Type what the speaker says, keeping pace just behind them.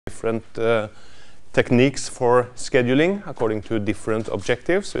different techniques for scheduling according to different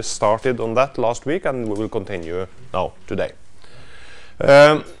objectives. We started on that last week and we will continue now today.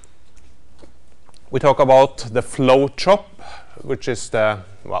 We talk about the flow chop, which is the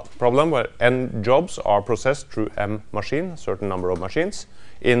problem where n jobs are processed through m machine, a certain number of machines,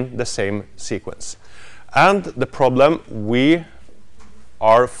 in the same sequence. And the problem we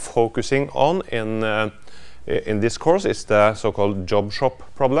are focusing on in this course is the so-called job shop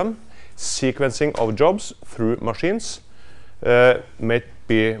problem. Sequencing of jobs through machines there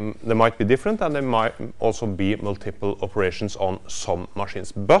might be different, and there might also be multiple operations on some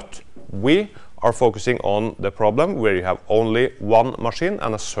machines. But we are focusing on the problem where you have only one machine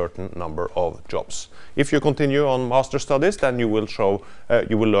and a certain number of jobs. If you continue on master studies, then you will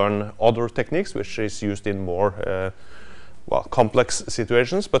learn other techniques which is used in more complex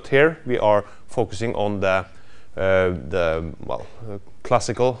situations. But here we are focusing on the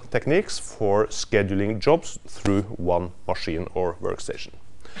classical techniques for scheduling jobs through one machine or workstation.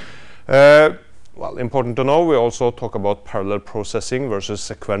 Important to know, we also talk about parallel processing versus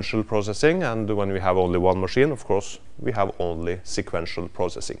sequential processing, and when we have only one machine, of course, we have only sequential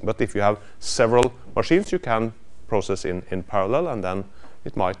processing. But if you have several machines, you can process in parallel, and then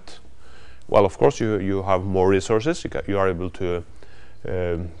it might, of course, you have more resources, you are able to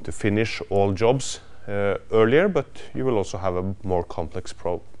finish all jobs earlier, but you will also have a more complex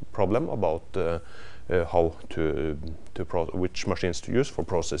problem about which machines to use for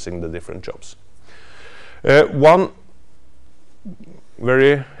processing the different jobs. One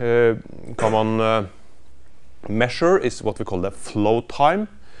very common measure is what we call the flow time,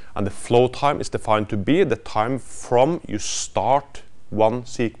 and the flow time is defined to be the time from you start one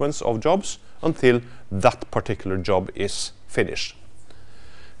sequence of jobs until that particular job is finished.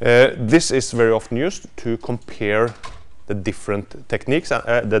 This is very often used to compare the different techniques,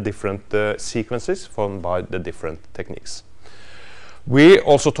 the different sequences formed by the different techniques. We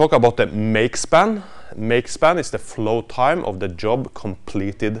also talk about the make span. Make span is the flow time of the job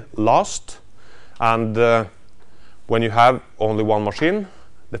completed last, and when you have only one machine,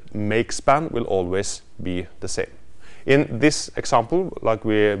 the make span will always be the same. In this example, like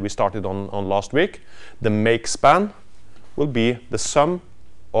we started on last week, the make span will be the sum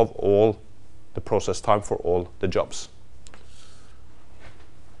of all the process time for all the jobs,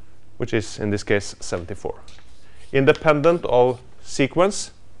 which is in this case 74. Independent of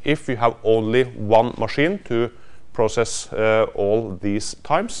sequence, if you have only one machine to process all these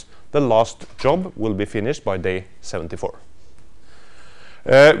times, the last job will be finished by day 74.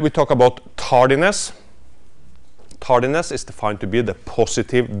 We talk about tardiness. Tardiness is defined to be the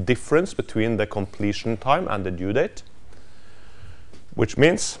positive difference between the completion time and the due date, which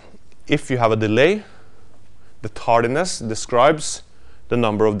means if you have a delay, the tardiness describes the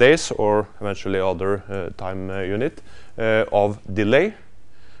number of days or eventually other time unit of delay.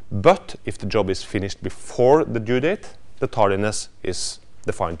 But if the job is finished before the due date, the tardiness is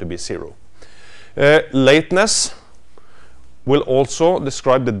defined to be 0. Lateness will also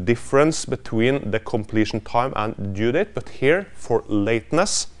describe the difference between the completion time and due date, but here for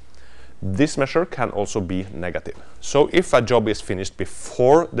lateness, this measure can also be negative. So if a job is finished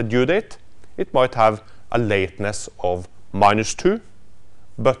before the due date, it might have a lateness of -2,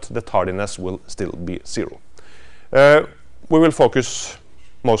 but the tardiness will still be 0. We will focus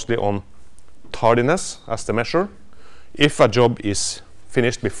mostly on tardiness as the measure. If a job is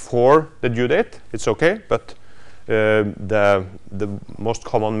finished before the due date, it's okay, but the most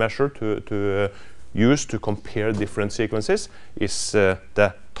common measure to use to compare different sequences is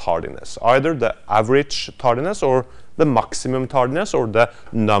the tardiness, either the average tardiness or the maximum tardiness or the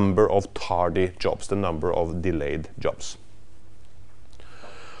number of tardy jobs, the number of delayed jobs.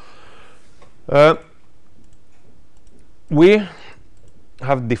 We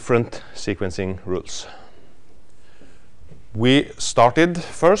have different sequencing rules. We started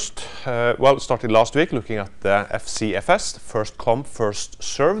started last week looking at the FCFS, first come, first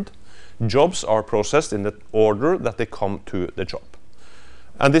served. Jobs are processed in the order that they come to the job.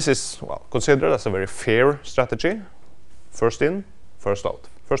 And this is considered as a very fair strategy. First in, first out.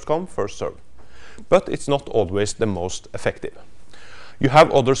 First come, first served. But it's not always the most effective. You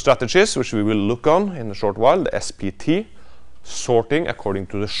have other strategies which we will look on in a short while, the SPT, sorting according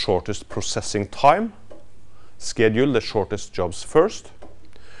to the shortest processing time, schedule the shortest jobs first.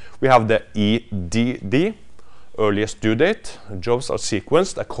 We have the EDD, earliest due date. Jobs are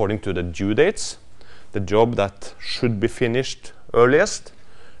sequenced according to the due dates. The job that should be finished earliest,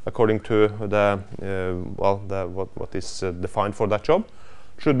 according to the what is defined for that job,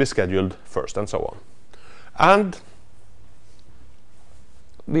 should be scheduled first, and so on. And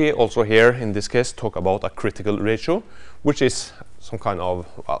we also here, in this case, talk about a critical ratio, which is some kind of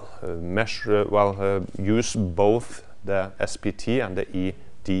use both the SPT and the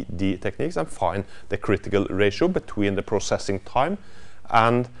EDD techniques and find the critical ratio between the processing time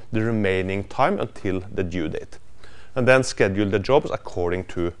and the remaining time until the due date, and then schedule the jobs according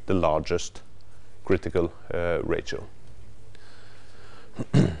to the largest critical ratio.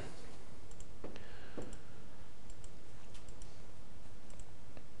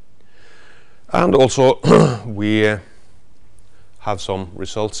 And also we have some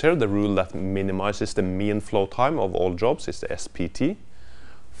results here. The rule that minimizes the mean flow time of all jobs is the SPT.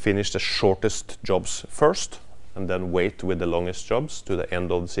 Finish the shortest jobs first and then wait with the longest jobs to the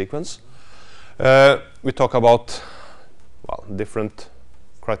end of the sequence. We talk about different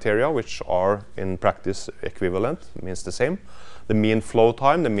criteria which are in practice equivalent, means the same. The mean flow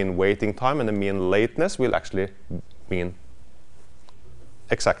time, the mean waiting time, and the mean lateness will actually mean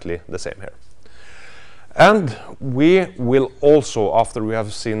exactly the same here. And we will also, after we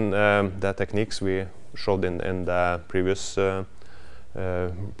have seen the techniques we showed in the previous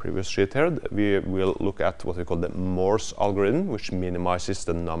sheet here, we will look at what we call the Morse algorithm, which minimizes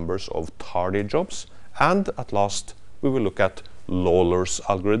the numbers of tardy jobs. And at last, we will look at Lawler's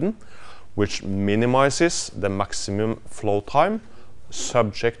algorithm, which minimizes the maximum flow time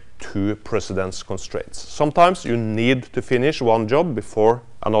subject to precedence constraints. Sometimes you need to finish one job before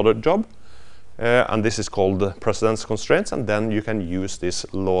another job, and this is called the precedence constraints, and then you can use this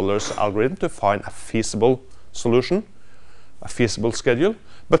Lawler's algorithm to find a feasible solution, a feasible schedule,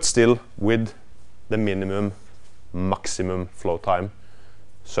 but still with the minimum maximum flow time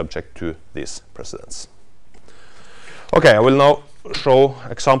subject to these precedents. Okay, I will now show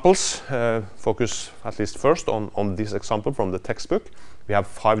examples, focus at least first on this example from the textbook. We have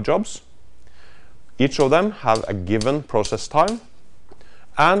 5 jobs. Each of them have a given process time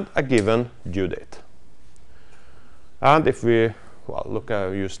and a given due date. And if we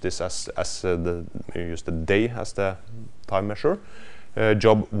use this as use the day as the time measure,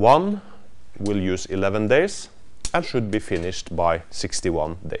 job 1 will use 11 days and should be finished by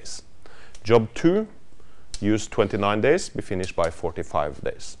 61 days. Job 2 use 29 days, be finished by 45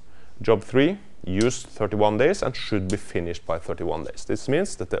 days. Job 3 used 31 days and should be finished by 31 days. This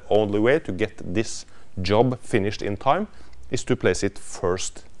means that the only way to get this job finished in time is to place it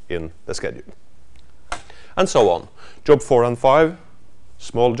first in the schedule. And so on. Job 4 and 5,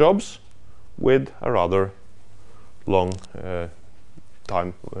 small jobs with a rather long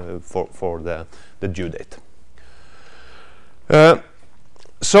time for the due date.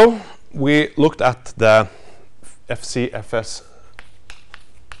 So we looked at the FCFS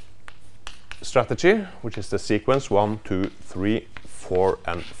strategy, which is the sequence 1, 2, 3, 4,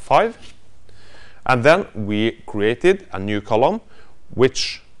 and 5. And then we created a new column,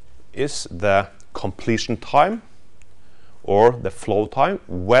 which is the completion time or the flow time.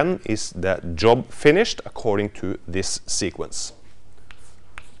 When is the job finished according to this sequence?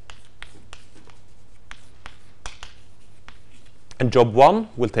 And job 1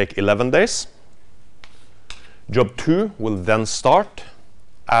 will take 11 days. Job 2 will then start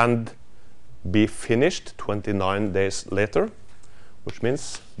and be finished 29 days later, which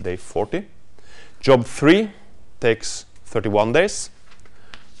means day 40. Job 3 takes 31 days,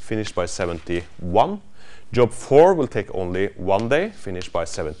 finished by 71. Job 4 will take only 1 day, finished by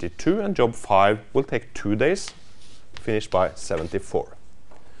 72. And job 5 will take 2 days, finished by 74.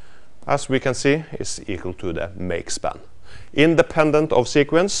 As we can see, is equal to the make span. Independent of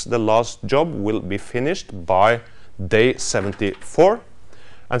sequence, the last job will be finished by day 74.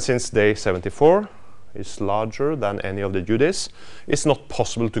 And since day 74 is larger than any of the due days, it's not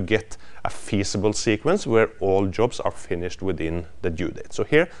possible to get a feasible sequence where all jobs are finished within the due date. So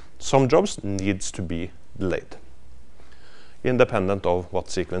here, some jobs needs to be delayed, independent of what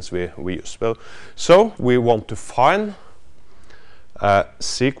sequence we use. Well, so we want to find a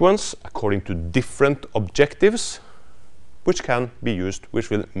sequence according to different objectives, which can be used, which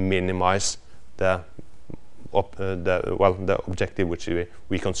will minimize the objective which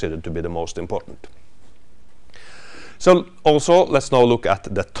we consider to be the most important. So also, let's now look at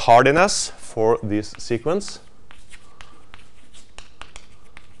the tardiness for this sequence.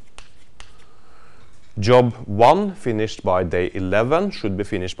 Job 1 finished by day 11 should be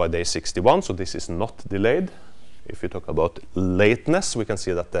finished by day 61, so this is not delayed. If you talk about lateness, we can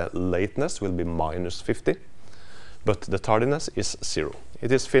see that the lateness will be minus 50, but the tardiness is 0.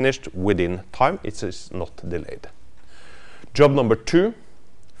 It is finished within time, it is not delayed. Job number 2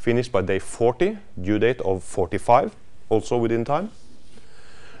 finished by day 40, due date of 45, also within time.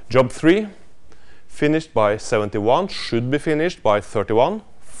 Job 3 finished by 71, should be finished by 31,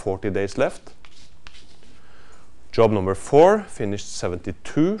 40 days left. Job number 4 finished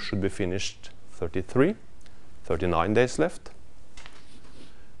 72, should be finished 33, 39 days left.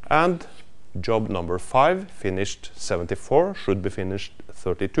 And job number 5 finished 74, should be finished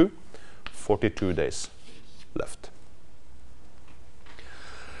 32, 42 days left.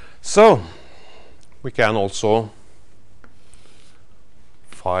 So we can also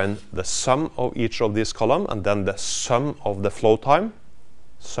find the sum of each of these columns, and then the sum of the flow time,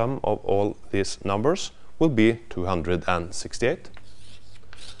 sum of all these numbers, will be 268.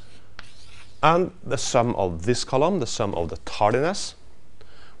 And the sum of this column, the sum of the tardiness,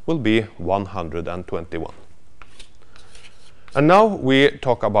 will be 121. And now we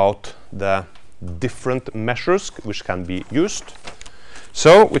talk about the different measures which can be used.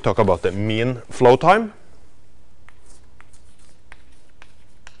 So we talk about the mean flow time.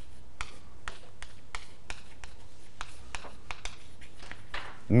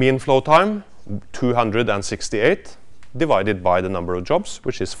 Mean flow time, 268, divided by the number of jobs,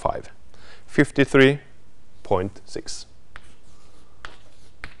 which is 5, 53.6.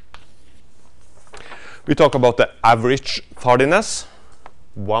 We talk about the average tardiness,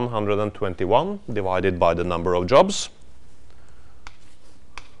 121 divided by the number of jobs.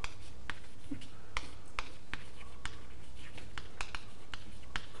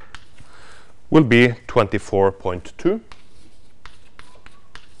 Will be 24.2.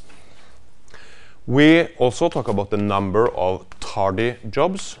 We also talk about the number of tardy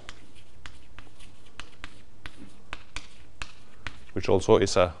jobs, which also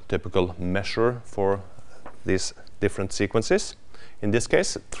is a typical measure for these different sequences. In this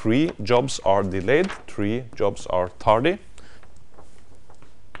case, 3 jobs are delayed, 3 jobs are tardy.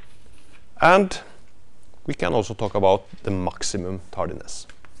 And we can also talk about the maximum tardiness.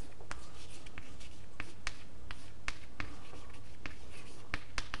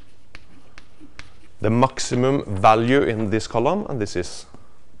 The maximum value in this column, and this is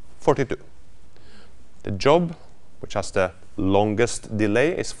 42. The job which has the longest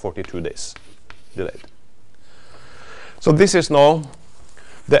delay is 42 days delayed. So this is now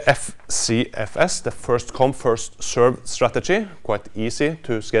the FCFS, the first come first served strategy. Quite easy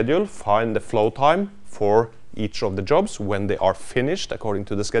to schedule. Find the flow time for each of the jobs when they are finished according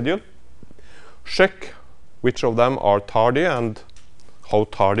to the schedule. Check which of them are tardy and how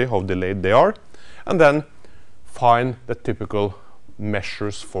delayed they are. And then find the typical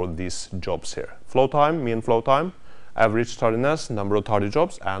measures for these jobs here. Flow time, mean flow time, average tardiness, number of tardy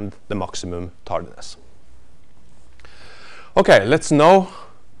jobs, and the maximum tardiness. Okay, let's now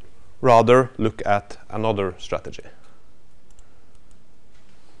rather look at another strategy.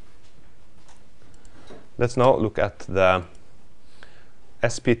 Let's now look at the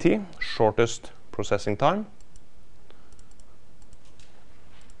SPT, shortest processing time.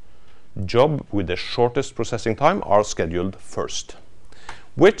 Job with the shortest processing time are scheduled first,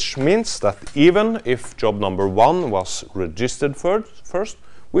 which means that even if job number 1 was registered first,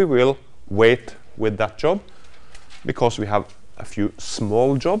 we will wait with that job because we have a few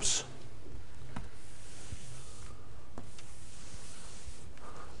small jobs.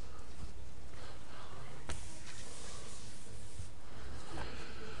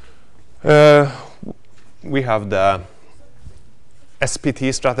 We have the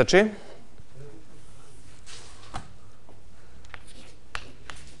SPT strategy.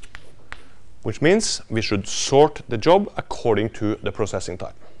 Which means we should sort the job according to the processing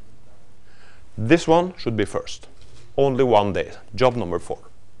time. This one should be first. Only 1 day, job number 4.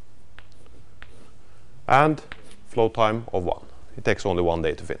 And flow time of 1. It takes only 1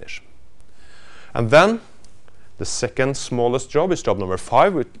 day to finish. And then the second smallest job is job number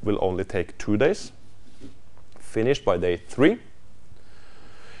 5, which will only take 2 days. Finished by day 3.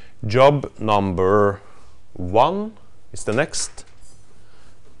 Job number 1 is the next.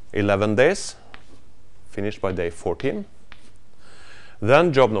 11 days, finished by day 14.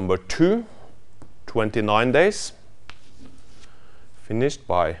 Then job number 2, 29 days, finished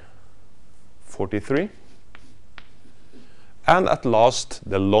by 43. And at last,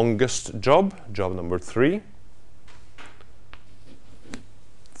 the longest job, job number 3,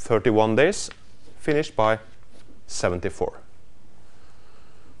 31 days, finished by 74.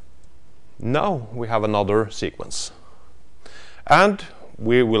 Now we have another sequence. And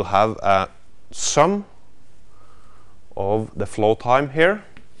we will have a sum of the flow time here,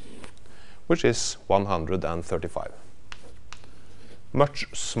 which is 135. Much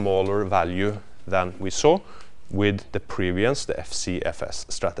smaller value than we saw with the previous, the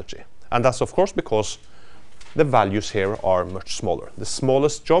FCFS strategy. And that's of course because the values here are much smaller. The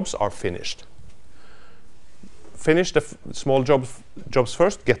smallest jobs are finished. finish the small jobs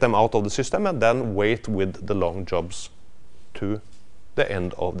first, get them out of the system, and then wait with the long jobs to the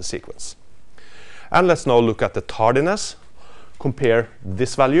end of the sequence. And let's now look at the tardiness. Compare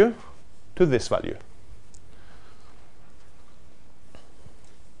this value to this value.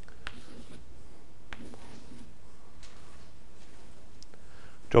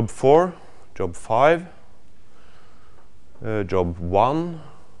 Job 4, job 5, job 1,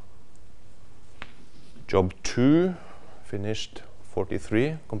 job 2 finished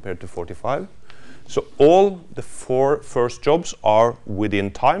 43 compared to 45. So all the 4 first jobs are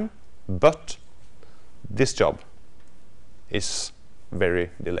within time, but this job is very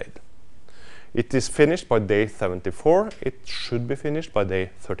delayed. It is finished by day 74. It should be finished by day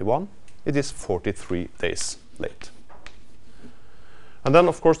 31. It is 43 days late. And then,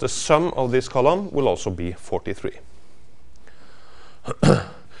 of course, the sum of this column will also be 43.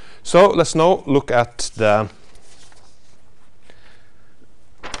 So let's now look at the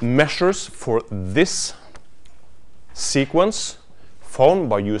measures for this sequence found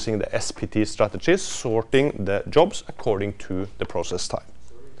by using the SPT strategy, sorting the jobs according to the process time.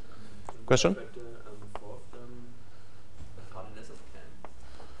 Question?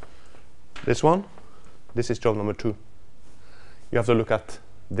 This one? This is job number 2. You have to look at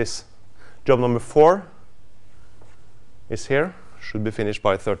this. Job number 4 is here, should be finished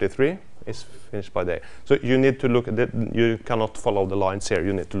by 33, is finished by day. So you need to look at it, you cannot follow the lines here,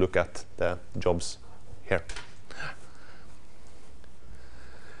 you need to look at the jobs here.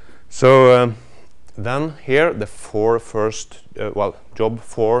 So then here the 4 first, job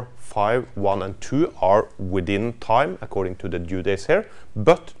 4, 5, 1 and 2 are within time according to the due days here,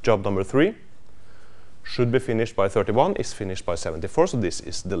 but job number 3 should be finished by 31, is finished by 74, so this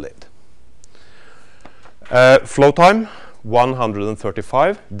is delayed. Flow time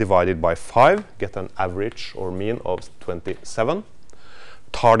 135 divided by 5, get an average or mean of 27.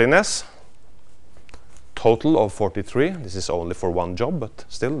 Tardiness, total of 43, this is only for one job, but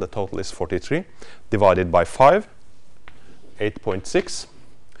still the total is 43, divided by 5, 8.6.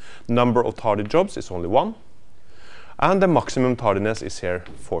 Number of tardy jobs is only 1, and the maximum tardiness is here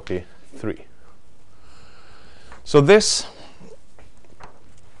 43. So this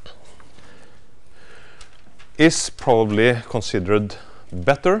is probably considered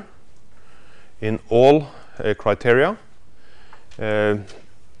better in all criteria than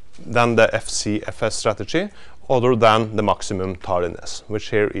the FCFS strategy, other than the maximum tardiness, which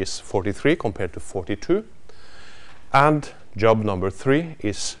here is 43 compared to 42, and job number 3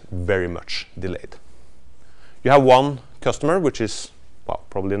 is very much delayed. You have one customer which is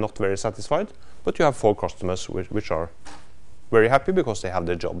probably not very satisfied, but you have 4 customers which are very happy because they have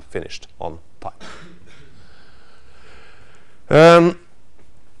their job finished on time.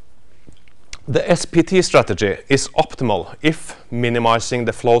 The SPT strategy is optimal if minimizing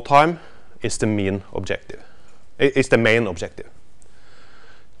the flow time is the main objective.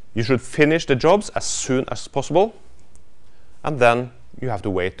 You should finish the jobs as soon as possible, and then you have to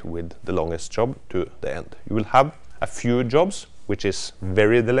wait with the longest job to the end. You will have a few jobs which is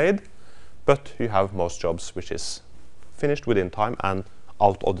very delayed, but you have most jobs which is finished within time and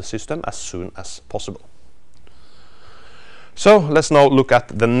out of the system as soon as possible. So let's now look at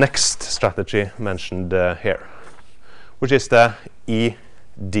the next strategy mentioned here, which is the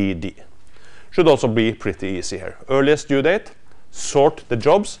EDD. Should also be pretty easy here. Earliest due date, sort the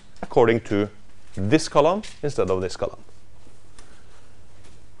jobs according to this column instead of this column.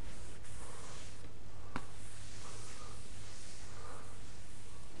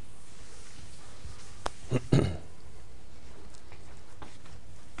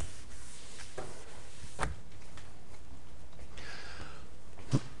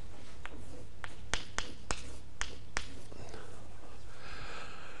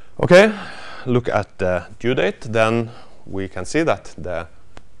 Okay, look at the due date, then we can see that the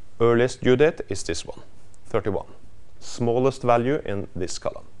earliest due date is this one, 31. Smallest value in this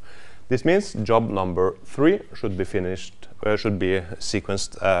column. This means job number 3 should be finished, should be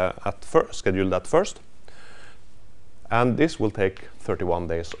sequenced scheduled at first, and this will take 31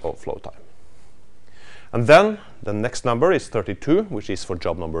 days of flow time. And then the next number is 32, which is for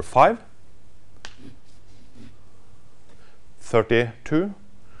job number 5. 32.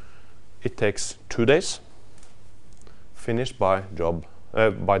 It takes 2 days, finished by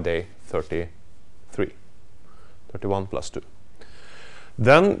day 33, 31 plus 2.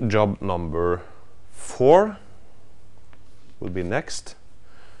 Then job number 4 will be next,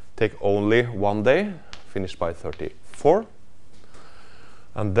 take only 1 day, finished by 34.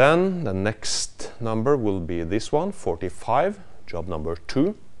 And then the next number will be this one, 45, job number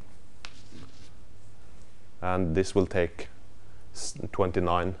 2. and this will take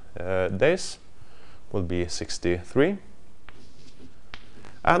 29 days, will be 63.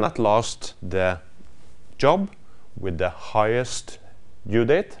 And at last, the job with the highest due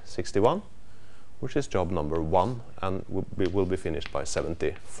date, 61, which is job number 1, and will be finished by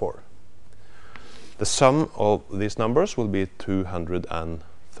 74. The sum of these numbers will be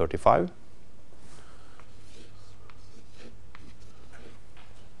 235.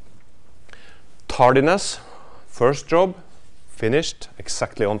 Tardiness, first job, finished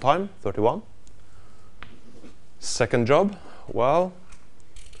exactly on time, 31. Second job, well,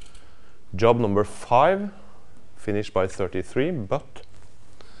 job number 5, finished by 33, but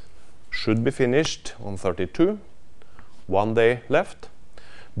should be finished on 32. 1 day left.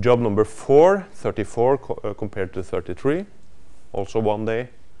 Job number 4, 34 compared to 33, also 1 day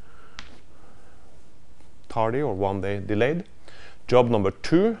tardy or 1 day delayed. Job number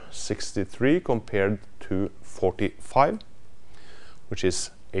 2, 63 compared to 45, which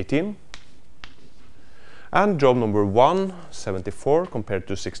is 18. And job number 1, 74 compared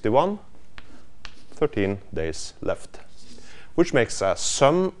to 61, 13 days left, which makes a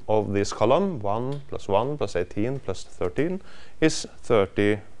sum of this column, 1 plus 1 plus 18 plus 13, is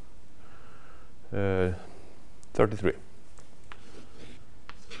 33.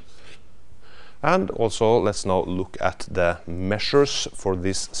 And also, let's now look at the measures for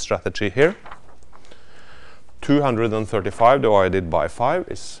this strategy here. 235 divided by 5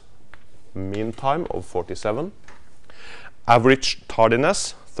 is mean time of 47. Average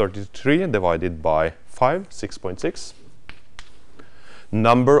tardiness, 33 divided by 5, 6.6.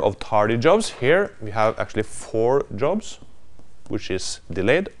 Number of tardy jobs, here we have actually 4 jobs, which is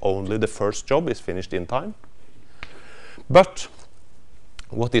delayed. Only the first job is finished in time. But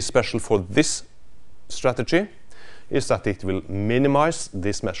what is special for this strategy is that it will minimize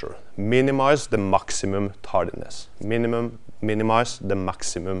this measure, minimize the maximum tardiness, minimize the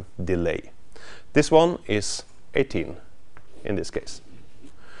maximum delay. This one is 18 in this case.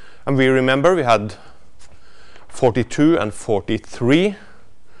 And we remember we had 42 and 43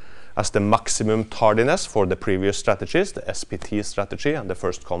 as the maximum tardiness for the previous strategies, the SPT strategy and the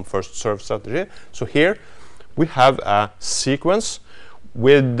first come, first serve strategy. So here we have a sequence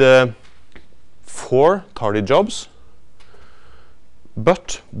with 4 tardy jobs,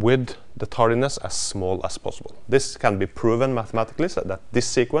 but with the tardiness as small as possible. This can be proven mathematically, so that this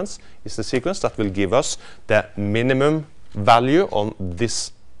sequence is the sequence that will give us the minimum value on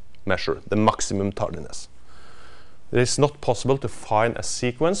this measure, the maximum tardiness. It is not possible to find a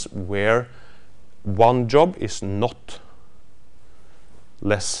sequence where one job is not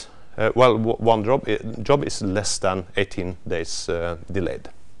less, one job is less than 18 days delayed.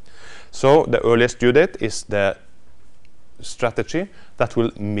 So the earliest due date is the strategy that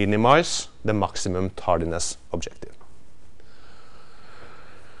will minimize the maximum tardiness objective.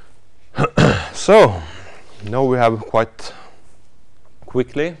 So now we have quite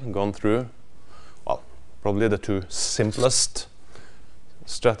quickly gone through, well, probably the 2 simplest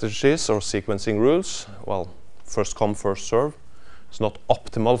strategies or sequencing rules. Well, first come, first serve. It's not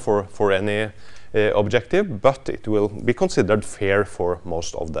optimal for any objective, but it will be considered fair for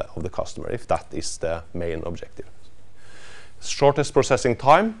most of the customer if that is the main objective. Shortest processing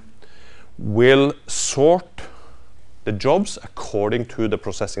time will sort the jobs according to the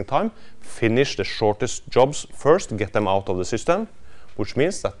processing time, finish the shortest jobs first, get them out of the system, which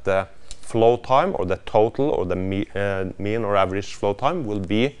means that the flow time or the total or the mean or average flow time will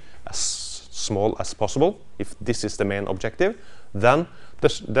be as small as possible. If this is the main objective, then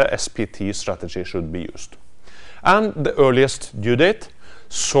the SPT strategy should be used. And the earliest due date,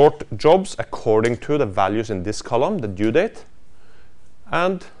 sort jobs according to the values in this column, the due date,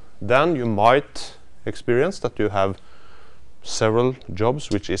 and then you might experience that you have several jobs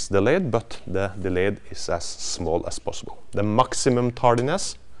which is delayed, but the delayed is as small as possible. The maximum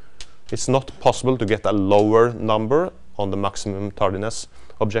tardiness, it's not possible to get a lower number on the maximum tardiness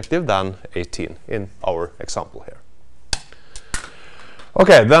objective than 18 in our example here.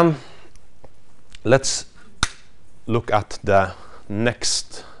 Okay, then let's look at the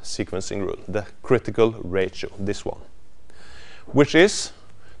next sequencing rule, the critical ratio, this one, which is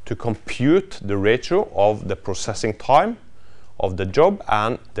to compute the ratio of the processing time of the job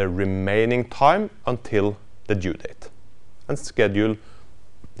and the remaining time until the due date, and schedule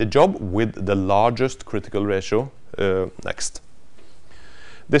the job with the largest critical ratio next.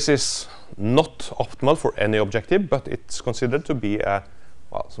 This is not optimal for any objective, but it's considered to be a,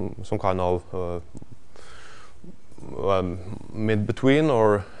 well, some kind of mid-between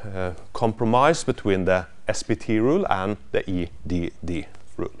or compromise between the SPT rule and the EDD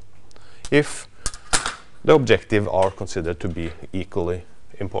rule. If the objective are considered to be equally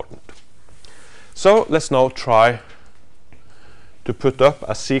important. So let's now try to put up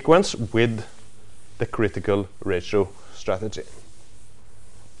a sequence with the critical ratio strategy.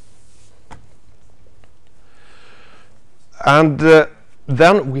 And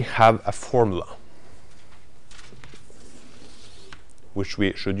then we have a formula which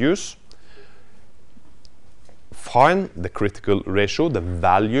we should use. Find the critical ratio, the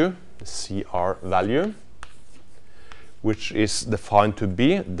value, the CR value, which is defined to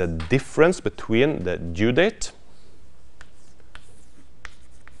be the difference between the due date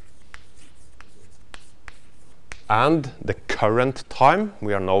and the current time.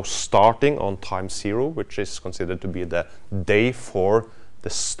 We are now starting on time 0, which is considered to be the day for the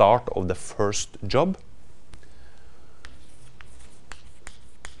start of the first job.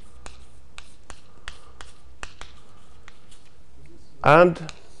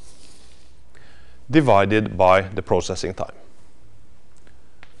 And divided by the processing time.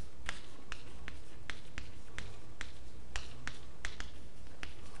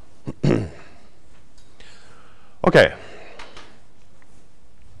 Okay.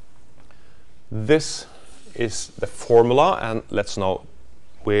 This is the formula, and let's now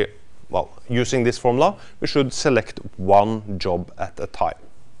using this formula, we should select one job at a time.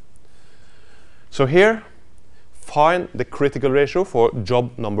 So here, find the critical ratio for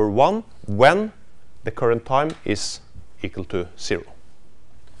job number 1 when the current time is equal to 0.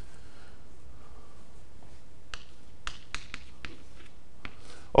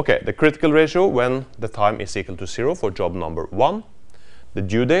 Okay, the critical ratio when the time is equal to 0 for job number 1, the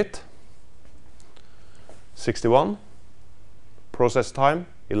due date 61, process time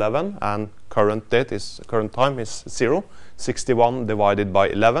 11, and current time is 0. 61 divided by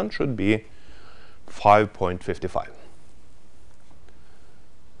 11 should be 5.55.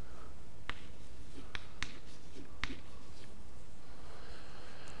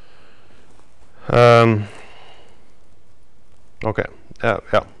 Okay,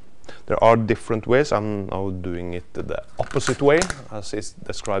 yeah. There are different ways. I'm now doing it the opposite way as is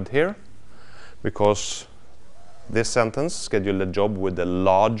described here, because this sentence, schedule the job with the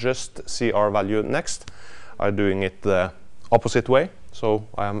largest CR value next, I'm doing it the opposite way. So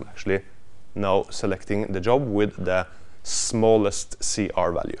I am actually now selecting the job with the smallest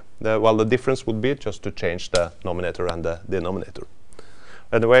CR value. The difference would be just to change the nominator and the denominator.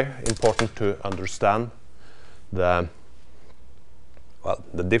 Anyway, important to understand the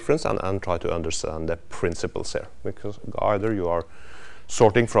difference and try to understand the principles here, because either you are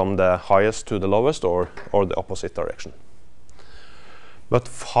sorting from the highest to the lowest or the opposite direction. But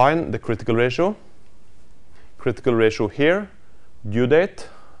find the critical ratio. Critical ratio here, due date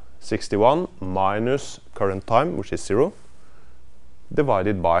 61 minus current time, which is 0,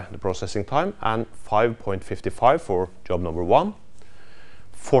 divided by the processing time, and 5.55 for job number 1.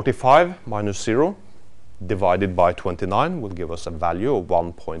 45 minus 0 divided by 29 will give us a value of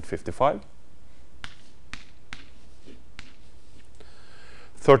 1.55.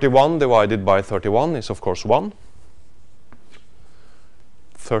 31 divided by 31 is of course 1.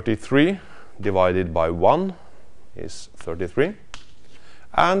 33 divided by 1 is 33.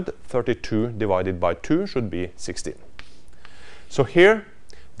 And 32 divided by 2 should be 16. So here,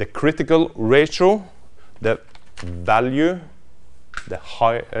 the critical ratio, the value,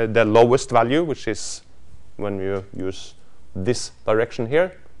 the lowest value, which is when you use this direction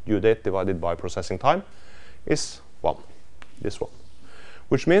here, due date divided by processing time, is 1, this one.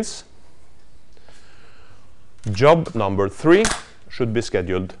 Which means job number 3 should be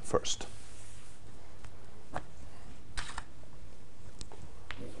scheduled first.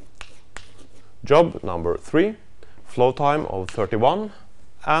 Job number 3, flow time of 31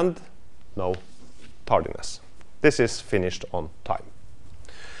 and no tardiness. This is finished on time.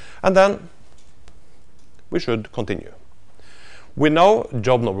 And then we should continue. We know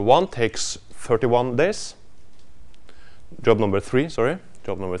job number 1 takes 31 days. Job number 3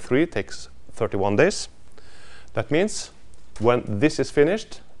 takes 31 days. That means when this is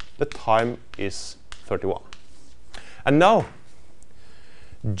finished, the time is 31. And now,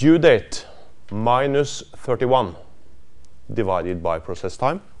 due date minus 31 divided by process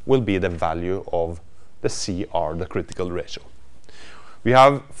time will be the value of the CR, the critical ratio. We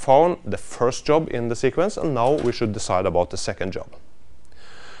have found the first job in the sequence, and now we should decide about the second job.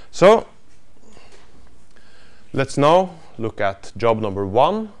 So let's now look at job number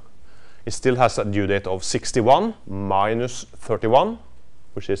 1. It still has a due date of 61 minus 31,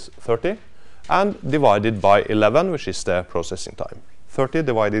 which is 30, and divided by 11, which is the processing time. 30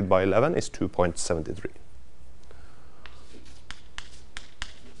 divided by 11 is 2.73.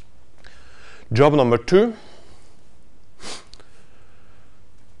 Job number 2,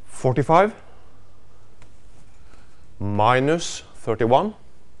 45 minus 31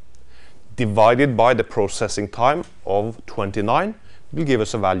 divided by the processing time of 29 will give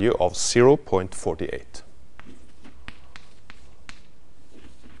us a value of 0.48.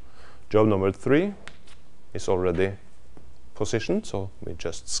 Job number 3 is already positioned, so we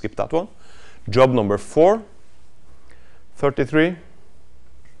just skip that one. Job number 4, 33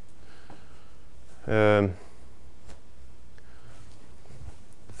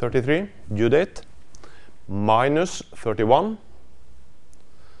 33 due date minus 31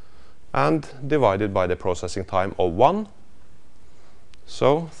 and divided by the processing time of 1.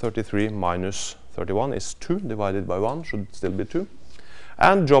 So 33 minus 31 is 2 divided by 1 should still be 2.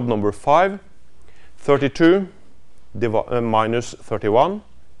 And job number 5, 32 minus 31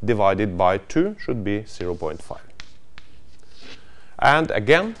 divided by 2 should be 0.5. And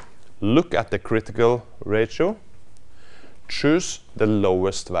again, look at the critical ratio, choose the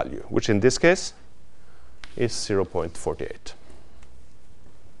lowest value, which in this case is 0.48.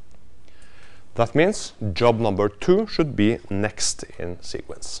 That means job number 2 should be next in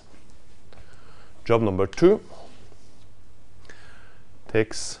sequence. Job number 2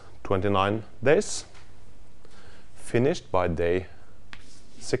 takes 29 days, finished by day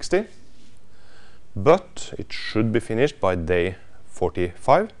 60, but it should be finished by day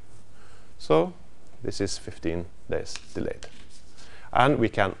 45, so this is 15 days delayed. And we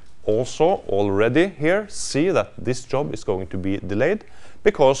can also already here see that this job is going to be delayed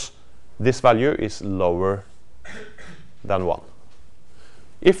because this value is lower than 1.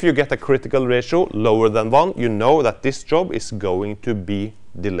 If you get a critical ratio lower than 1, you know that this job is going to be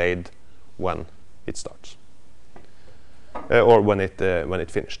delayed when it starts, or when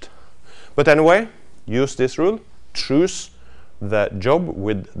it finished. But anyway, use this rule, choose the job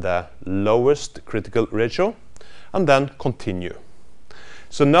with the lowest critical ratio, and then continue.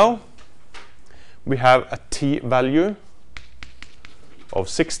 So now we have a t value of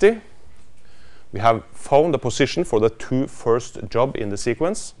 60. We have found the position for the 2 first jobs in the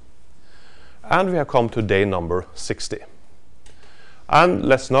sequence, and we have come to day number 60. And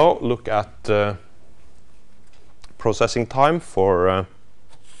let's now look at processing time for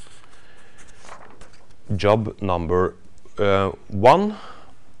job number 1,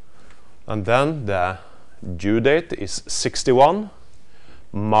 and then the due date is 61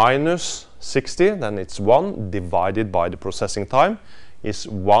 minus 60, then it's 1 divided by the processing time is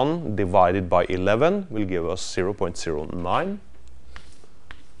 1 divided by 11 will give us 0.09.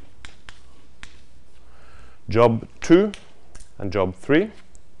 Job 2 and job 3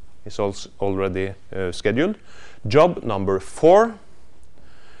 is also already scheduled. Job number 4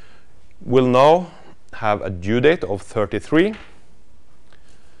 will now have a due date of 33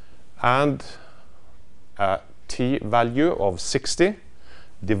 and a t value of 60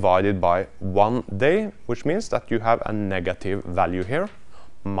 divided by 1 day, which means that you have a negative value here,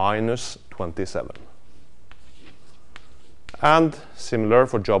 minus 27. And similar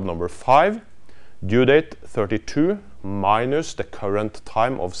for job number 5, due date 32 minus the current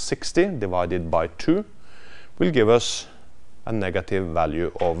time of 60 divided by 2 will give us a negative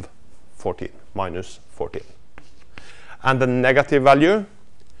value of 14, minus 14. And the negative value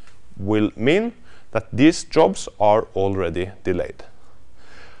will mean that these jobs are already delayed.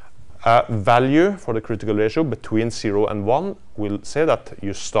 A value for the critical ratio between 0 and 1 will say that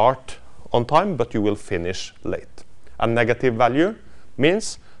you start on time, but you will finish late. A negative value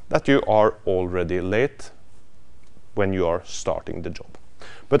means that you are already late when you are starting the job.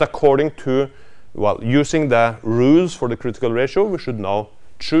 But according to, well, using the rules for the critical ratio, we should now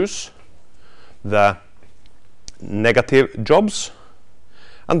choose the negative jobs,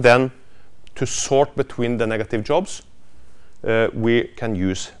 and then to sort between the negative jobs, we can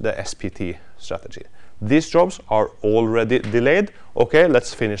use the SPT strategy. These jobs are already delayed. Okay,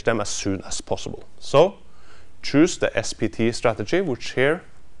 let's finish them as soon as possible. So choose the SPT strategy, which here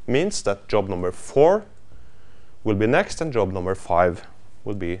means that job number 4 will be next and job number 5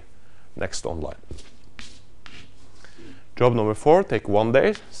 will be next online. Job number 4 take 1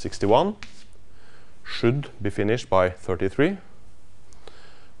 day, 61, should be finished by 33,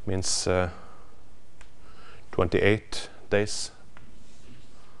 means 28 days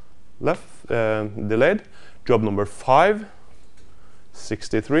left, delayed. Job number 5,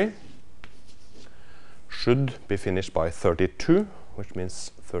 63, should be finished by 32, which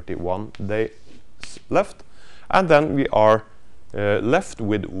means 31 days left. And then we are left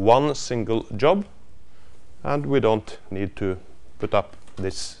with 1 single job, and we don't need to put up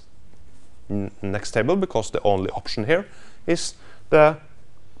this next table because the only option here is the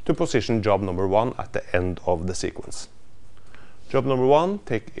to position job number 1 at the end of the sequence. Job number 1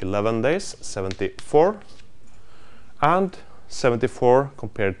 take 11 days, 74, and 74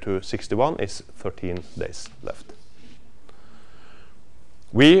 compared to 61 is 13 days left.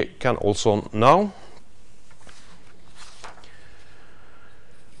 We can also now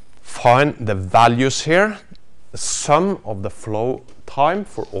find the values here. The sum of the flow time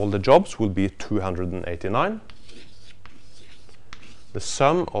for all the jobs will be 289. The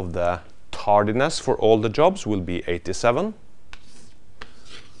sum of the tardiness for all the jobs will be 87.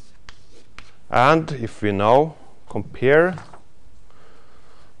 And if we now compare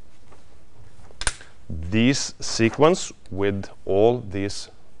these sequence with all these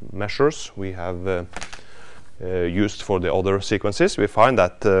measures we have used for the other sequences, we find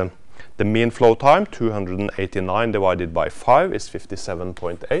that the mean flow time, 289 divided by 5, is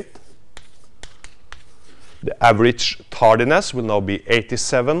 57.8. The average tardiness will now be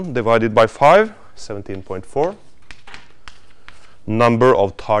 87 divided by 5, 17.4. Number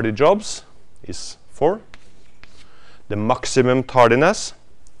of tardy jobs is 4. The maximum tardiness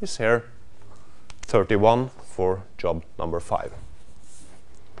is here 31 for job number 5.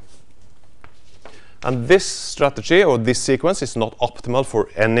 And this strategy or this sequence is not optimal for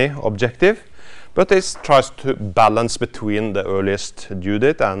any objective, but it tries to balance between the earliest due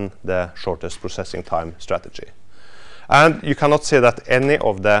date and the shortest processing time strategy. And you cannot say that any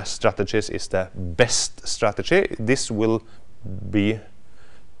of the strategies is the best strategy. This will be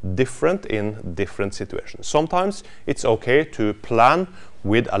different in different situations. Sometimes it's okay to plan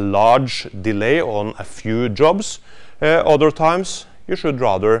with a large delay on a few jobs. Other times you should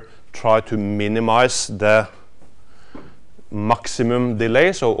rather try to minimize the maximum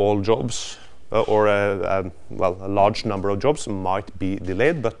delay, so all jobs or a large number of jobs might be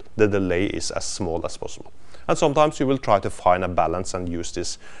delayed, but the delay is as small as possible. And sometimes you will try to find a balance and use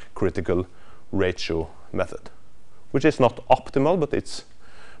this critical ratio method, which is not optimal, but it's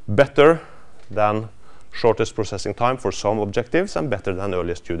better than shortest processing time for some objectives and better than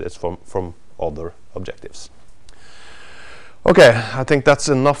earliest due dates from other objectives. Okay, I think that's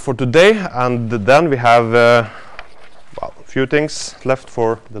enough for today, and then we have a few things left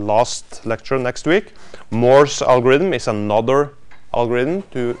for the last lecture next week. Moore's algorithm is another algorithm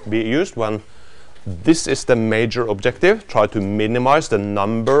to be used when this is the major objective, try to minimize the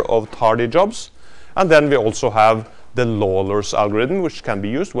number of tardy jobs. And then we also have the Lawler's algorithm, which can be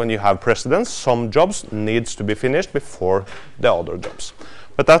used when you have precedence. Some jobs needs to be finished before the other jobs.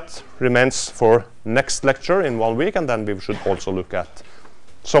 But that remains for next lecture in 1 week, and then we should also look at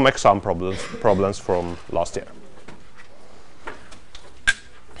some exam problems from last year.